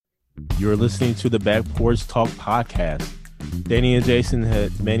You're listening to the Back Porch Talk podcast. Danny and Jason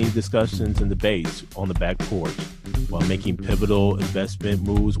had many discussions and debates on the back porch while making pivotal investment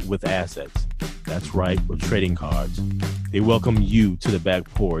moves with assets. That's right, with trading cards. They welcome you to the back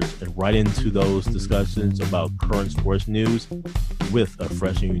porch and right into those discussions about current sports news with a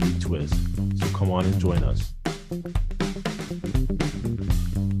fresh and unique twist. So come on and join us.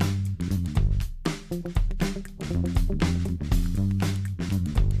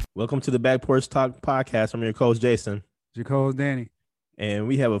 Welcome to the Back Porch Talk podcast. I'm your co-host, Jason. Your co-host, Danny. And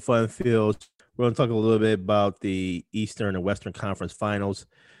we have a fun field. We're going to talk a little bit about the Eastern and Western Conference Finals.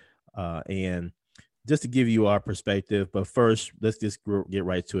 And just to give you our perspective, but first, let's just get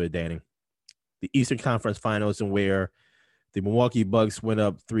right to it, Danny. The Eastern Conference Finals, and where the Milwaukee Bucks went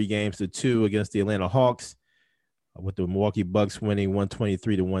up 3-2 against the Atlanta Hawks, with the Milwaukee Bucks winning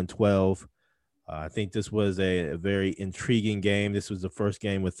 123-112. I think this was a very intriguing game. This was the first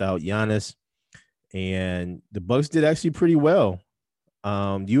game without Giannis, and the Bucks did actually pretty well.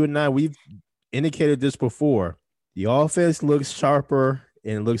 You and I, we've indicated this before. The offense looks sharper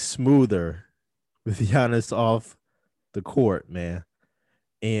and looks smoother with Giannis off the court, man.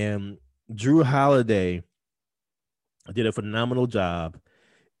 And Jrue Holiday did a phenomenal job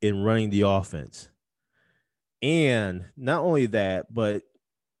in running the offense. And not only that, but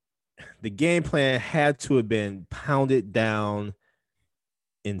the game plan had to have been pounded down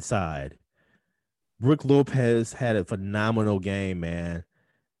inside. Brook Lopez had a phenomenal game, man.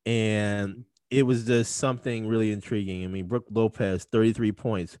 And it was just something really intriguing. I mean, Brook Lopez, 33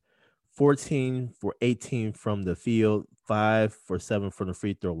 points, 14 for 18 from the field, 5 for 7 from the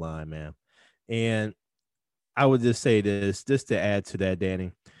free throw line, man. And I would just say this, just to add to that,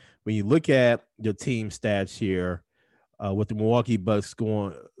 Danny, when you look at your team stats here, with the Milwaukee Bucks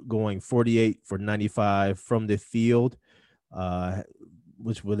going 48 for 95 from the field,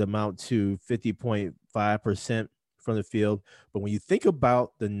 which would amount to 50.5% from the field. But when you think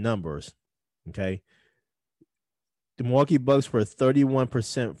about the numbers, okay, the Milwaukee Bucks were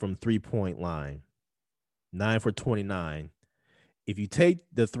 31% from three-point line, 9 for 29. If you take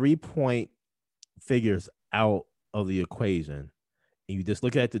the three-point figures out of the equation, and you just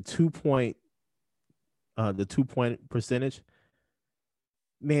look at the two-point percentage,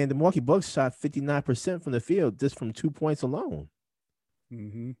 man, the Milwaukee Bucks shot 59% from the field just from 2 points alone.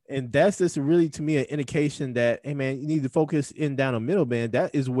 Mm-hmm. And that's just really, to me, an indication that, hey, man, you need to focus in down the middle, man.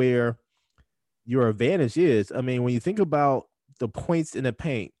 That is where your advantage is. I mean, when you think about the points in the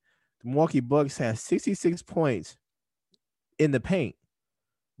paint, the Milwaukee Bucks have 66 points in the paint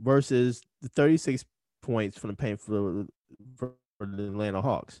versus the 36 points from the paint for the Atlanta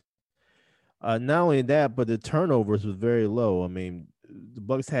Hawks. Not only that, but the turnovers was very low. I mean, the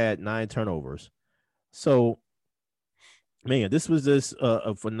Bucks had 9 turnovers. So, man, this was just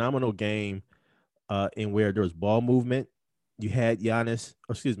a phenomenal game in where there was ball movement. You had you had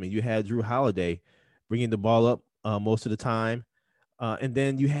Jrue Holiday bringing the ball up most of the time. And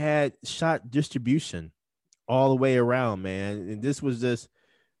then you had shot distribution all the way around, man. And this was just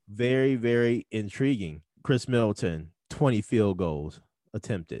very, very intriguing. Chris Middleton, 20 field goals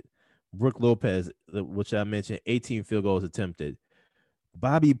attempted. Brook Lopez, which I mentioned, 18 field goals attempted.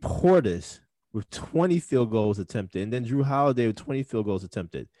 Bobby Portis with 20 field goals attempted. And then Jrue Holiday with 20 field goals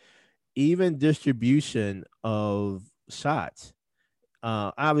attempted. Even distribution of shots.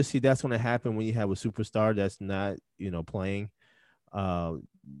 Obviously, that's going to happen when you have a superstar that's not, playing. You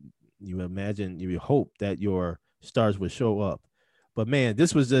imagine, you hope that your stars would show up. But, man,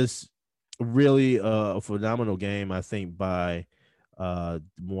 this was just really a phenomenal game, I think, by the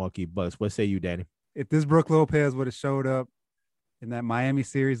Milwaukee Bucks. What say you, Danny? If this Brook Lopez would have showed up in that Miami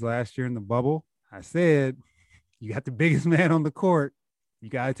series last year in the bubble, I said, you got the biggest man on the court. You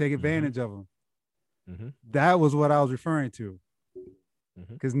got to take advantage of him. Mm-hmm. That was what I was referring to.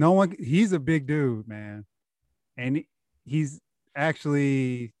 Because he's a big dude, man. And he's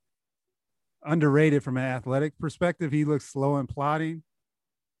actually underrated from an athletic perspective. He looks slow and plodding,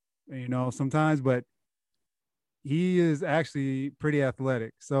 sometimes, but he is actually pretty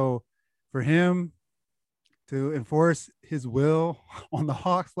athletic. So for him to enforce his will on the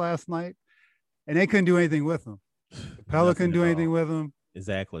Hawks last night, and they couldn't do anything with him. Capella couldn't do anything with him.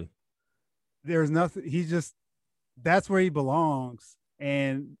 Exactly. There's nothing. That's where he belongs.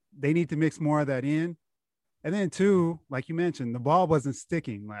 And they need to mix more of that in. And then, too, like you mentioned, the ball wasn't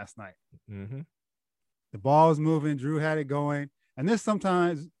sticking last night. Mm-hmm. The ball was moving. Jrue had it going. And this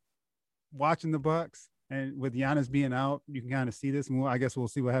sometimes, watching the Bucks, and with Giannis being out, you can kind of see this. And I guess we'll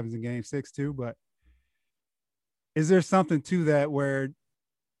see what happens in Game 6, too. But is there something to that where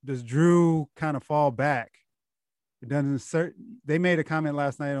does Jrue kind of fall back It doesn't. They made a comment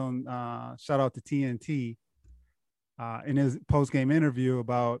last night on shout out to TNT in his post game interview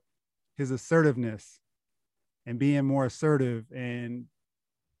about his assertiveness and being more assertive, and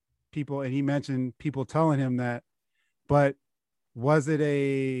people. And he mentioned people telling him that, but was it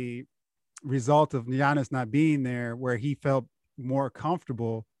a result of Giannis not being there where he felt more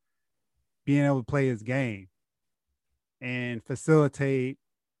comfortable being able to play his game and facilitate,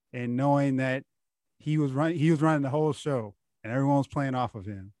 and knowing that he was running the whole show and everyone was playing off of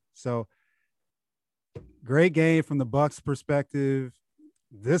him. So great game from the Bucks perspective.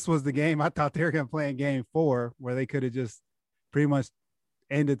 This was the game I thought they were going to play in game 4, where they could have just pretty much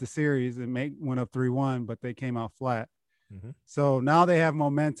ended the series and went up 3-1, but they came out flat. Mm-hmm. So now they have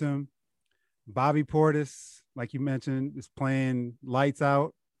momentum. Bobby Portis, like you mentioned, is playing lights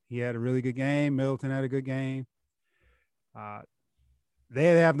out. He had a really good game. Middleton had a good game. They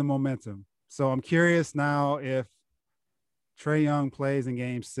have the momentum. So I'm curious now if Trae Young plays in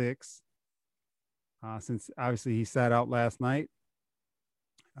game 6, since obviously he sat out last night,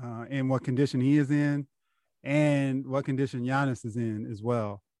 and what condition he is in and what condition Giannis is in as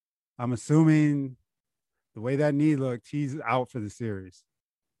well. I'm assuming the way that knee looked, he's out for the series.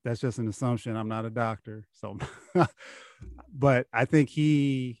 That's just an assumption. I'm not a doctor. So, but I think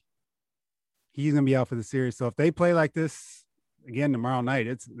he's going to be out for the series. So if they play like this again tomorrow night,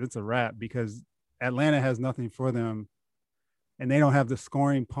 it's a wrap, because Atlanta has nothing for them, and they don't have the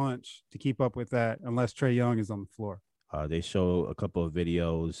scoring punch to keep up with that unless Trae Young is on the floor. They show a couple of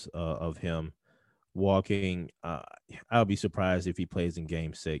videos of him walking. I'll be surprised if he plays in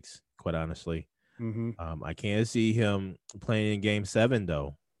game 6, quite honestly. Mm-hmm. I can't see him playing in game 7,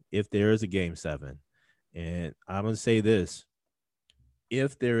 though, if there is a game 7. And I'm going to say this.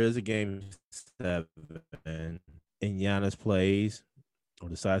 If there is a game 7 and Giannis plays or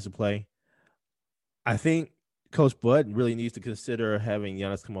decides to play, I think Coach Bud really needs to consider having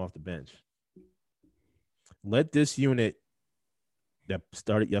Giannis come off the bench. Let this unit that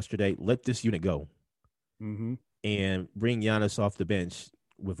started yesterday, let this unit go. Mm-hmm. And bring Giannis off the bench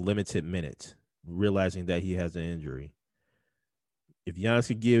with limited minutes, realizing that he has an injury. If Giannis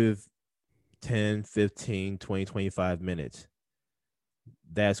could give 10, 15, 20, 25 minutes,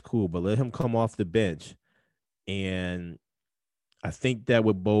 that's cool. But let him come off the bench. And I think that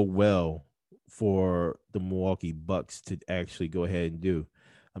would bode well for the Milwaukee Bucks to actually go ahead and do.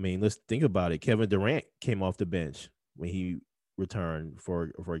 I mean, let's think about it. Kevin Durant came off the bench when he returned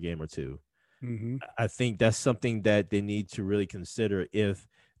for a game or two. Mm-hmm. I think that's something that they need to really consider if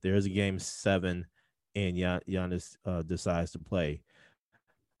there is a game 7 and Giannis decides to play.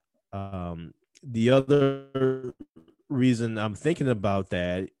 The other reason I'm thinking about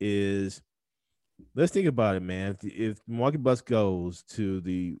that is, let's think about it, man. If Milwaukee Bucks goes to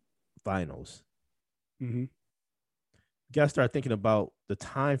the finals, mm-hmm. you got to start thinking about the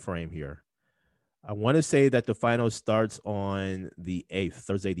time frame here. I want to say that the finals starts on the 8th,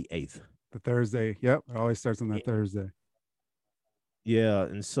 Thursday the 8th. The Thursday. Yep. It always starts on that Thursday. Yeah.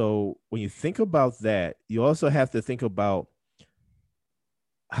 And so when you think about that, you also have to think about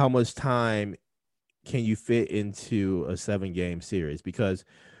how much time can you fit into a 7-game series, because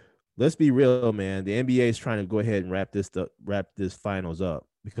let's be real, man, the NBA is trying to go ahead and wrap this finals up,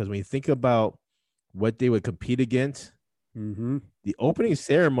 because when you think about what they would compete against, mm-hmm. the opening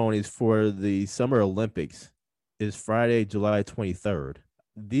ceremonies for the Summer Olympics is Friday, July 23rd.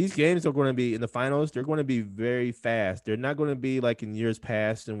 These games are going to be in the finals. They're going to be very fast. They're not going to be like in years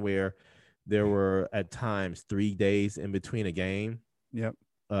past, and where there were at times 3 days in between a game. Yep.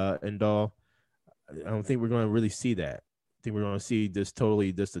 And all. I don't think we're going to really see that. I think we're going to see just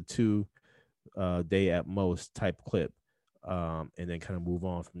a 2 day at most type clip, and then kind of move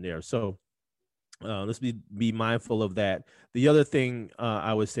on from there. So let's be mindful of that. The other thing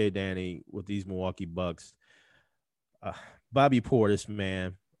I would say, Danny, with these Milwaukee Bucks, Bobby Portis,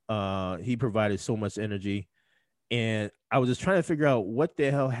 man, he provided so much energy, and I was just trying to figure out what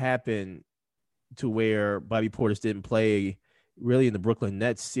the hell happened to where Bobby Portis didn't play really in the Brooklyn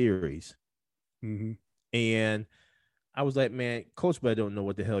Nets series. Mm-hmm. And I was like, man, Coach Bud don't know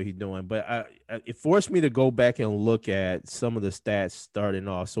what the hell he's doing. But it forced me to go back and look at some of the stats starting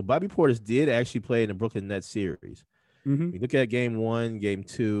off. So Bobby Portis did actually play in the Brooklyn Nets series. Mm-hmm. We look at game 1, game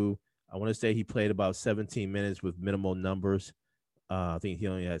 2. I want to say he played about 17 minutes with minimal numbers. I think he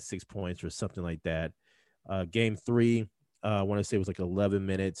only had 6 points or something like that. Game 3, I want to say it was like 11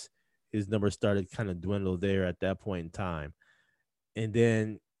 minutes. His numbers started kind of dwindle there at that point in time. And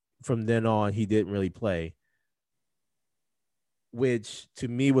then from then on, he didn't really play, which to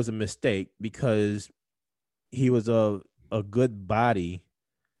me was a mistake, because he was a good body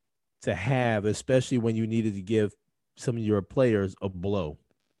to have, especially when you needed to give some of your players a blow,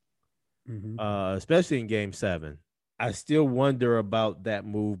 especially in Game 7. I still wonder about that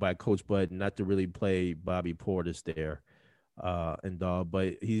move by Coach Bud not to really play Bobby Portis there, and dog,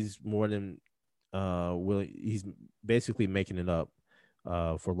 but he's more than willing. He's basically making it up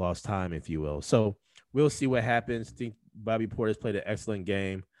for lost time, if you will. So we'll see what happens. I think Bobby Portis played an excellent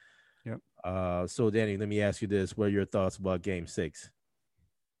game. Yep. So Danny, let me ask you this: what are your thoughts about Game 6?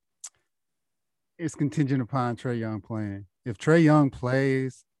 It's contingent upon Trae Young playing. If Trae Young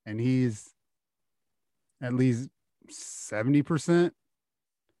plays and he's at least 70%,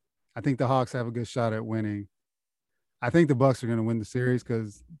 I think the Hawks have a good shot at winning. I think the Bucks are going to win the series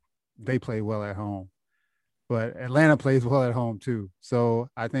because they play well at home. But Atlanta plays well at home too. So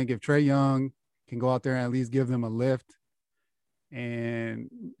I think if Trae Young can go out there and at least give them a lift and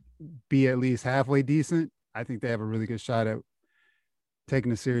be at least halfway decent, I think they have a really good shot at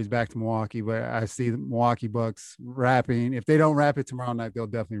taking the series back to Milwaukee. But I see the Milwaukee Bucks wrapping. If they don't wrap it tomorrow night, they'll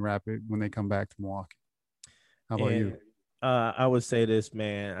definitely wrap it when they come back to Milwaukee. How about you? I would say this,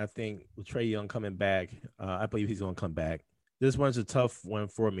 man. I think with Trae Young coming back, I believe he's going to come back. This one's a tough one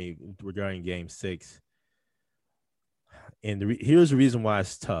for me regarding Game 6. And here's the reason why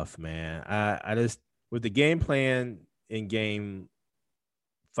it's tough, man. I just, with the game plan in Game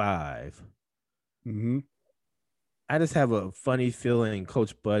 5, I just have a funny feeling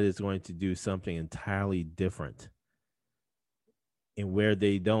Coach Bud is going to do something entirely different, in where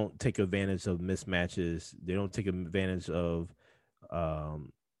they don't take advantage of mismatches. They don't take advantage of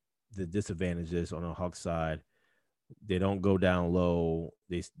the disadvantages on the Hawks side. They don't go down low.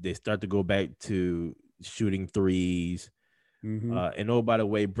 They start to go back to shooting threes. And oh, by the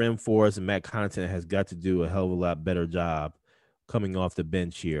way, Bryn Forbes and Matt Connaughton has got to do a hell of a lot better job coming off the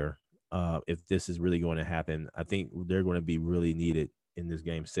bench here. If this is really going to happen, I think they're going to be really needed in this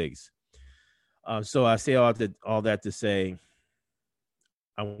Game 6. So I say all that to say,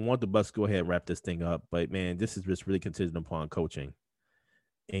 I want the Bucks to go ahead and wrap this thing up. But, man, this is just really contingent upon coaching.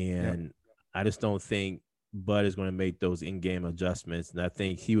 And I just don't think Bud is going to make those in-game adjustments. And I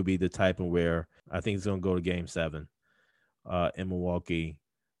think he would be the type of where I think it's going to go to Game 7 in Milwaukee.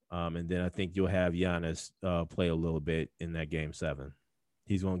 And then I think you'll have Giannis play a little bit in that Game 7.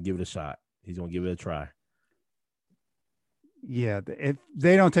 He's going to give it a shot. He's going to give it a try. Yeah, if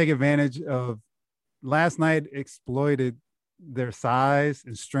they don't take advantage of last night, exploited their size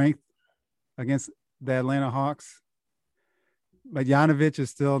and strength against the Atlanta Hawks. But Janovic is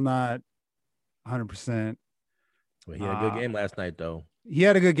still not 100%. Well, he had a good game last night, though. He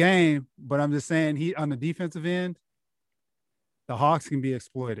had a good game, but I'm just saying he on the defensive end, the Hawks can be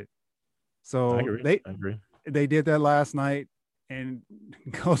exploited. So I agree. They did that last night, and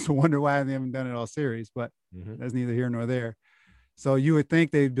goes to wonder why they haven't done it all series, but that's neither here nor there. So you would think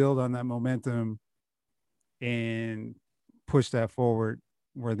they'd build on that momentum and push that forward,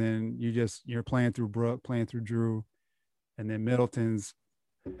 where then you're playing through Brooke, playing through Drew, and then Middleton's,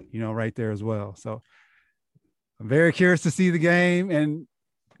 right there as well. So I'm very curious to see the game and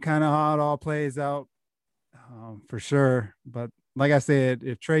kind of how it all plays out, for sure. But like I said,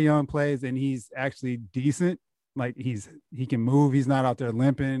 if Trae Young plays and he's actually decent, like he can move, he's not out there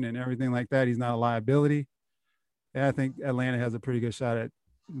limping and everything like that, he's not a liability, yeah, I think Atlanta has a pretty good shot at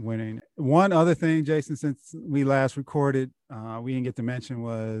winning. One other thing, Jason, since we last recorded, we didn't get to mention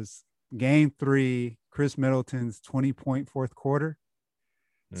was Game 3, Chris Middleton's 20-point fourth quarter.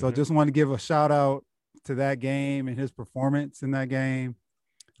 So just want to give a shout out to that game and his performance in that game,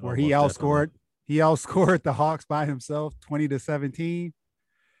 where he outscored the Hawks by himself 20-17.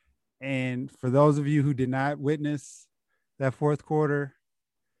 And for those of you who did not witness that fourth quarter,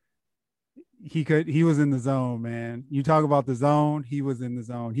 he was in the zone, man. You talk about the zone, he was in the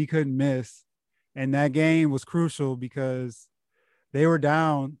zone. He couldn't miss. And that game was crucial because they were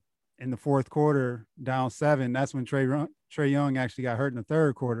down in the fourth quarter, down 7. That's when Trae Young actually got hurt in the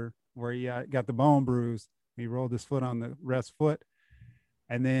third quarter, where he got the bone bruise. He rolled his foot on the ref's foot.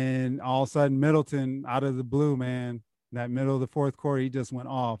 And then all of a sudden, Middleton, out of the blue, man, that middle of the fourth quarter, he just went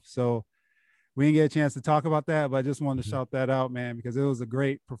off. So we didn't get a chance to talk about that, but I just wanted to shout that out, man, because it was a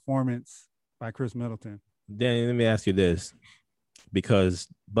great performance by Chris Middleton. Danny, let me ask you this, because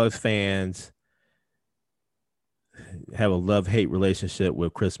Bucks fans have a love-hate relationship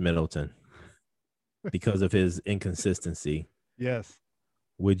with Chris Middleton because of his inconsistency. Yes.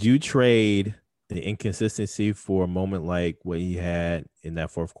 Would you trade the inconsistency for a moment like what he had in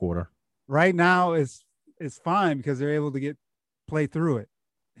that fourth quarter? Right now it's fine because they're able to play through it,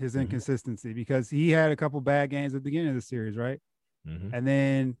 his inconsistency, because he had a couple bad games at the beginning of the series, right? And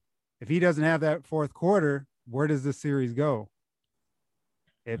then if he doesn't have that fourth quarter, where does this series go?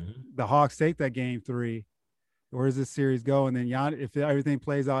 If the Hawks take that Game 3, where does this series go? And then if everything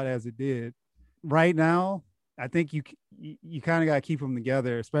plays out as it did right now, I think you kind of got to keep them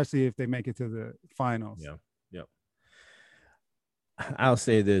together, especially if they make it to the finals. Yeah. Yep. I'll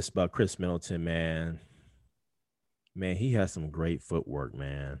say this about Chris Middleton, man. Man, he has some great footwork,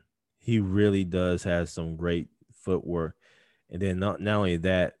 man. He really does have some great footwork. And then not only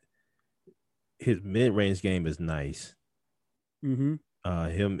that, his mid-range game is nice. Mm-hmm.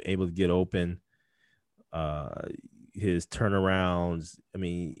 Him able to get open, his turnarounds. I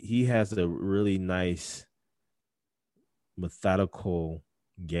mean, he has a really nice, methodical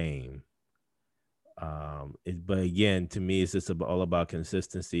game. But again, to me, it's just all about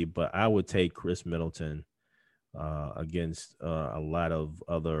consistency. But I would take Chris Middleton against a lot of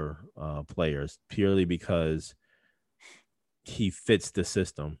other players purely because he fits the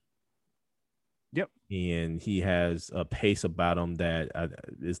system. Yep. And he has a pace about him that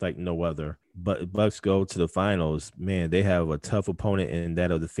is like no other. But Bucks go to the finals, man, they have a tough opponent in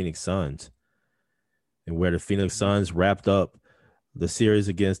that of the Phoenix Suns. And where the Phoenix Suns wrapped up the series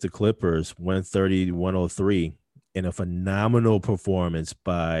against the Clippers 130-103 in a phenomenal performance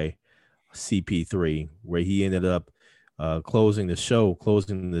by CP3, where he ended up closing the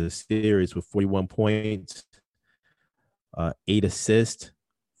series with 41 points, 8 assists,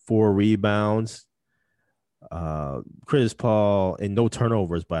 4 rebounds. Chris Paul, and no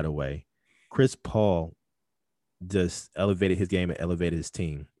turnovers, by the way. Chris Paul just elevated his game and elevated his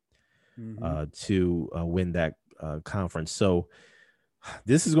team to win that conference. So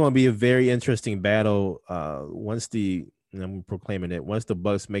this is going to be a very interesting battle once I'm proclaiming it, once the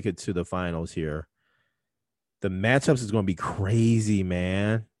Bucks make it to the finals here. The matchups is going to be crazy,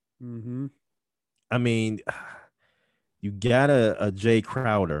 man. Mm-hmm. I mean, you got a Jay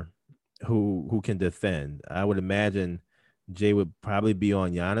Crowder who can defend. I would imagine Jay would probably be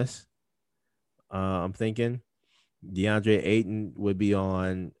on Giannis. I'm thinking DeAndre Ayton would be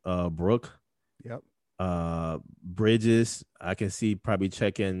on Brook. Yep. Bridges, I can see probably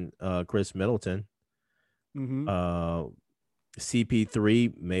checking Chris Middleton. Mm-hmm.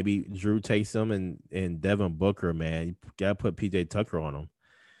 CP3, maybe Drew takes him, and Devin Booker, man, you gotta put PJ Tucker on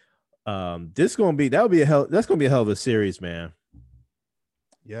him. That's gonna be a hell of a series, man.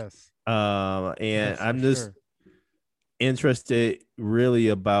 Yes. And yes, I'm just interested really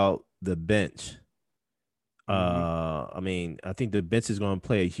about the bench. I mean, I think the bench is going to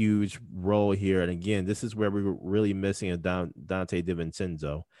play a huge role here. And again, this is where we're really missing a Donte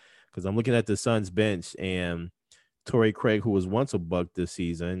DiVincenzo, because I'm looking at the Suns bench, and Torrey Craig, who was once a Buck this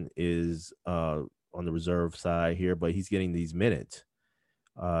season, is on the reserve side here, but he's getting these minutes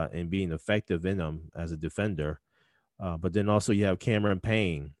and being effective in them as a defender. But then also you have Cameron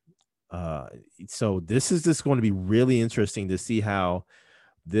Payne. So this is just going to be really interesting to see how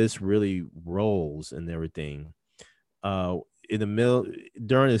this really rolls and everything. In the middle,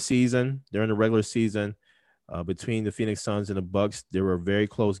 during the regular season, between the Phoenix Suns and the Bucks, there were very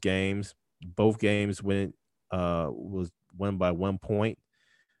close games. Both games was won by 1 point.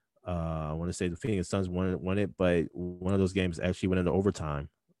 I want to say the Phoenix Suns won it, but one of those games actually went into overtime.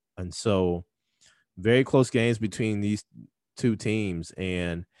 And so very close games between these two teams.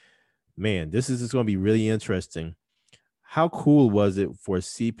 And man, this is just going to be really interesting. How cool was it for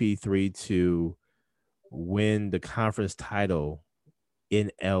CP3 to win the conference title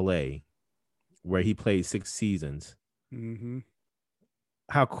in LA, where he played 6 seasons? Mm-hmm.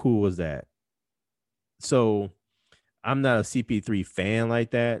 How cool was that? So I'm not a CP3 fan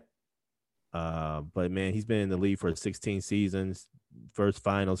like that. But man, he's been in the league for 16 seasons, first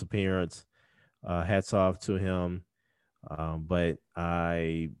finals appearance. Hats off to him. But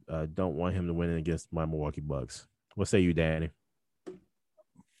I don't want him to win against my Milwaukee Bucks. What say you, Danny?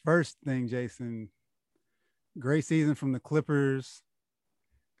 First thing, Jason, great season from the Clippers.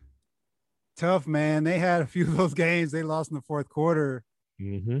 Tough, man. They had a few of those games they lost in the fourth quarter.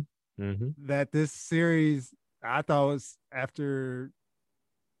 Mm-hmm. Mm-hmm. That this series, I thought was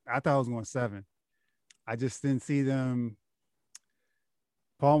going 7. I just didn't see them.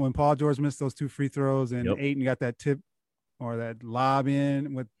 When Paul George missed those 2 free throws and Ayton got that tip or that lob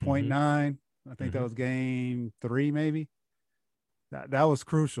in with 0.9. I think that was game 3, maybe. That was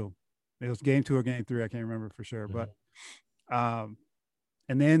crucial. It was game 2 or game 3. I can't remember for sure. But and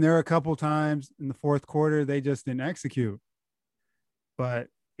then there were a couple times in the fourth quarter they just didn't execute. But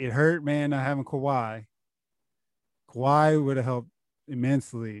it hurt, man, not having Kawhi. Kawhi would have helped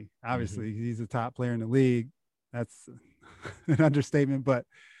immensely. Obviously, he's a top player in the league. That's an understatement, but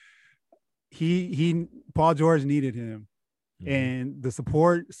Paul George needed him. And the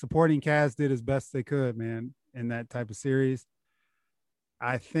supporting cast did as best they could, man, in that type of series.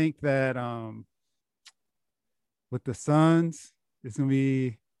 I think that with the Suns, it's going to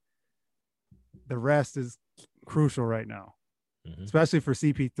be the rest is crucial right now, especially for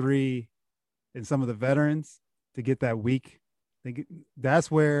CP3 and some of the veterans to get that week.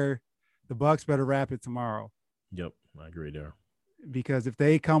 That's where the Bucks better wrap it tomorrow. Yep, I agree there. Because if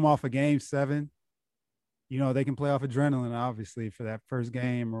they come off a game 7, you know, they can play off adrenaline, obviously, for that first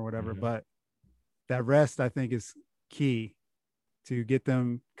game or whatever. But that rest, I think, is key to get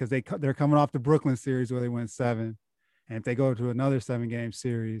them, because they're coming off the Brooklyn series where they went 7. And if they go to another 7-game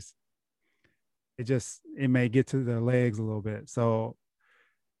series, it may get to their legs a little bit. So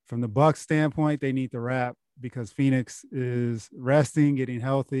from the Bucks standpoint, they need to wrap because Phoenix is resting, getting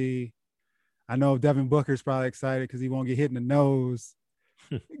healthy. I know Devin Booker's probably excited because he won't get hit in the nose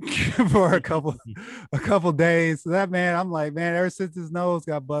for a couple days. So that man, I'm like, man, ever since his nose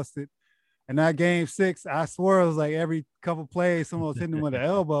got busted, and that game 6, I swear it was like every couple plays, someone was hitting him with an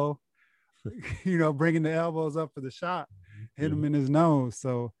elbow, you know, bringing the elbows up for the shot, hit him in his nose.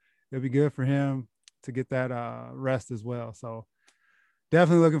 So it'll be good for him to get that rest as well. So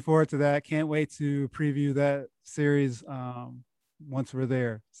definitely looking forward to that. Can't wait to preview that series once we're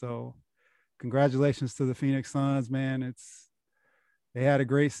there. So congratulations to the Phoenix Suns, man. They had a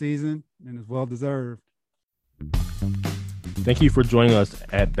great season and it's well deserved. Thank you for joining us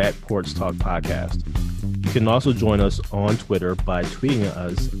at Back Porch Talk Podcast. You can also join us on Twitter by tweeting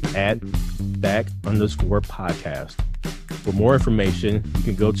us at @back_podcast. For more information, you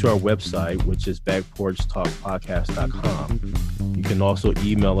can go to our website, which is backporchtalkpodcast.com. You can also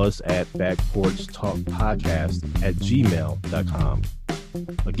email us at backporchtalkpodcast@gmail.com.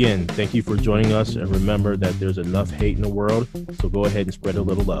 Again, thank you for joining us, and remember that there's enough hate in the world, so go ahead and spread a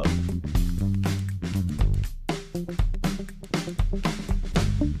little love.